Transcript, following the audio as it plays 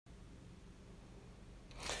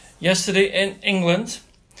Yesterday in England,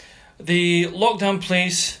 the lockdown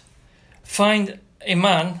police fined a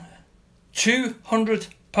man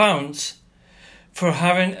 £200 for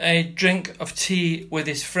having a drink of tea with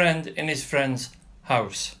his friend in his friend's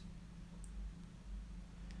house.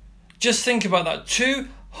 Just think about that,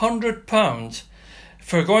 £200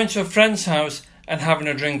 for going to a friend's house and having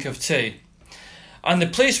a drink of tea. And the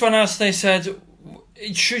police, when asked, they said,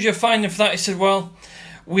 should you fine him for that? He said, well,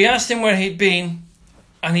 we asked him where he'd been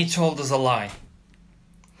and he told us a lie.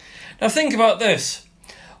 Now think about this.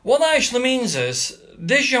 What that actually means is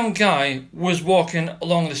this young guy was walking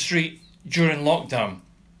along the street during lockdown.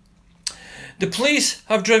 The police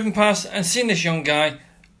have driven past and seen this young guy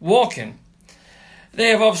walking. They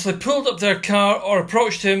have obviously pulled up their car or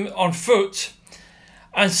approached him on foot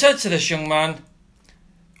and said to this young man,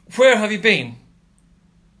 where have you been?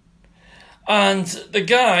 And the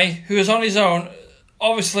guy, who is on his own,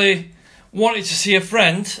 obviously wanted to see a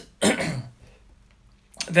friend. A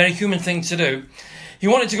very human thing to do. He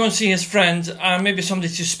wanted to go and see his friend and maybe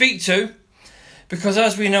somebody to speak to, because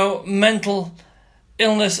as we know, mental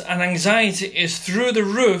illness and anxiety is through the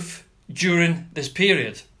roof during this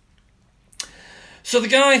period. So the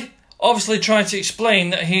guy obviously tried to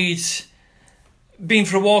explain that he'd been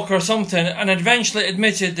for a walk or something, and eventually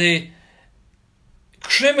admitted the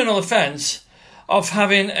criminal offence of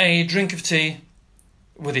having a drink of tea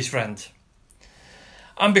with his friend.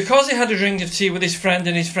 And because he had a drink of tea with his friend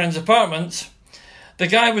in his friend's apartment, the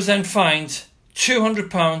guy was then fined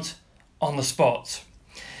 £200 on the spot.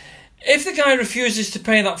 If the guy refuses to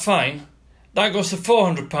pay that fine, that goes to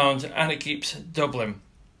 £400 and it keeps doubling.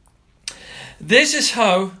 This is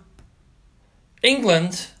how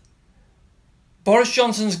England, Boris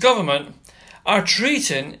Johnson's government, are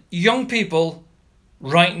treating young people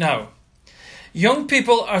right now. Young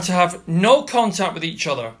people are to have no contact with each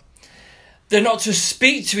other. They're not to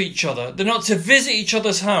speak to each other. They're not to visit each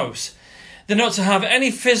other's house. They're not to have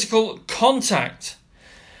any physical contact.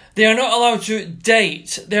 They are not allowed to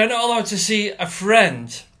date. They are not allowed to see a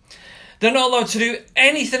friend. They're not allowed to do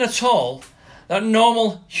anything at all that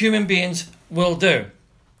normal human beings will do.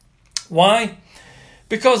 Why?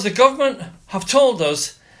 Because the government have told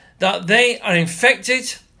us that they are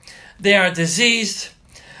infected, they are diseased,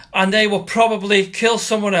 and they will probably kill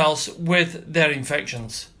someone else with their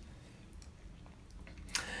infections.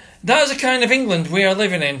 That is the kind of England we are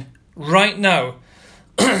living in right now.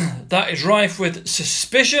 That is rife with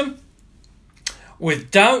suspicion,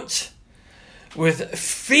 with doubt, with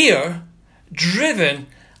fear, driven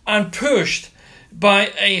and pushed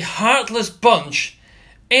by a heartless bunch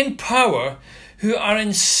in power who are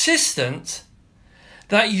insistent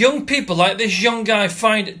that young people like this young guy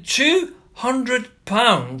fined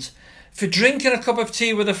 £200 for drinking a cup of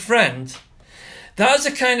tea with a friend. That is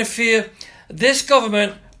the kind of fear this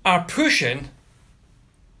government are pushing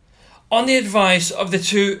on the advice of the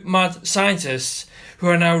two mad scientists who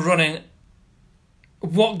are now running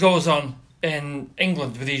what goes on in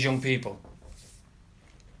England with these young people.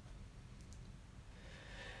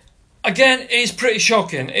 Again, it's pretty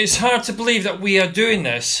shocking. It's hard to believe that we are doing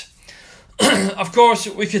this. Of course,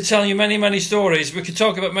 we could tell you many, many stories. We could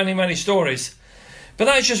talk about many, many stories. But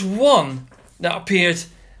that is just one that appeared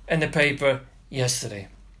in the paper yesterday.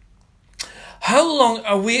 How long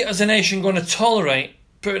are we as a nation going to tolerate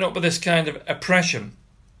putting up with this kind of oppression?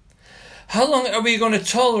 How long are we going to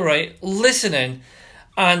tolerate listening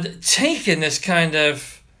and taking this kind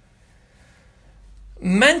of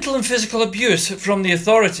mental and physical abuse from the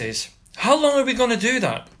authorities? How long are we going to do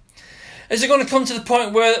that? Is it going to come to the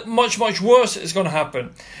point where much, much worse is going to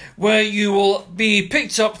happen? Where you will be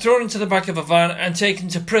picked up, thrown into the back of a van and taken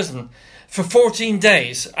to prison for 14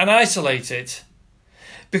 days and isolated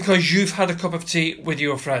because you've had a cup of tea with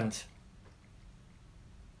your friend?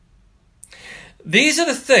 These are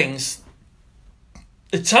the things,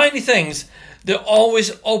 the tiny things, that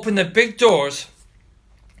always open the big doors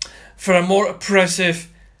for a more oppressive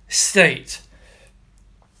state.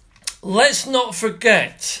 Let's not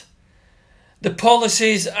forget the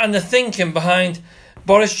policies and the thinking behind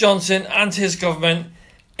Boris Johnson and his government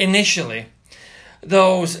initially.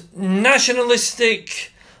 Those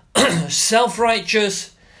nationalistic,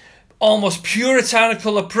 self-righteous, almost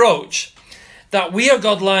puritanical approach that we are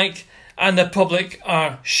godlike and the public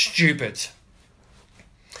are stupid.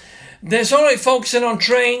 It's alright focusing on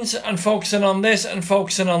trains and focusing on this and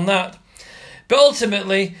focusing on that, but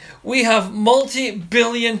ultimately we have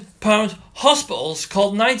multi-billion pound hospitals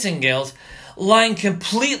called Nightingales lying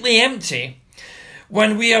completely empty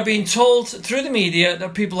when we are being told through the media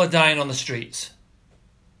that people are dying on the streets.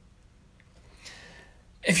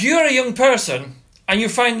 If you're a young person and you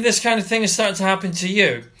find this kind of thing is starting to happen to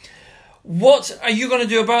you, What are you going to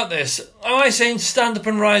do about this? Am I saying stand up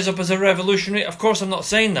and rise up as a revolutionary? Of course I'm not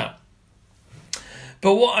saying that.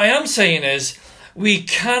 But what I am saying is we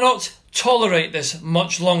cannot tolerate this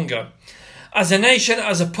much longer. As a nation,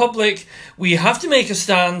 as a public, we have to make a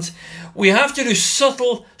stand. We have to do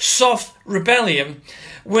subtle, soft rebellion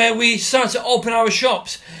where we start to open our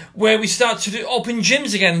shops, where we start to open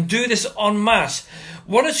gyms again and do this en masse.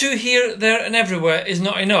 One or two here, there and everywhere is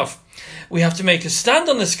not enough. We have to make a stand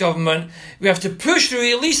on this government. We have to push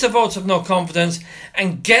through at least a vote of no confidence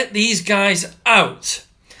and get these guys out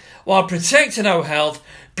while protecting our health,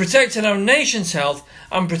 protecting our nation's health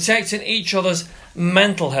and protecting each other's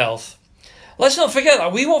mental health. Let's not forget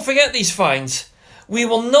that. We won't forget these fines. We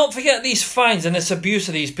will not forget these fines and this abuse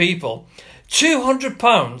of these people.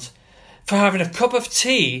 £200 for having a cup of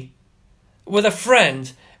tea with a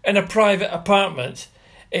friend in a private apartment.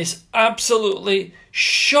 It's absolutely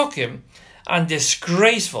shocking and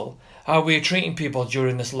disgraceful how we're treating people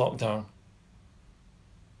during this lockdown.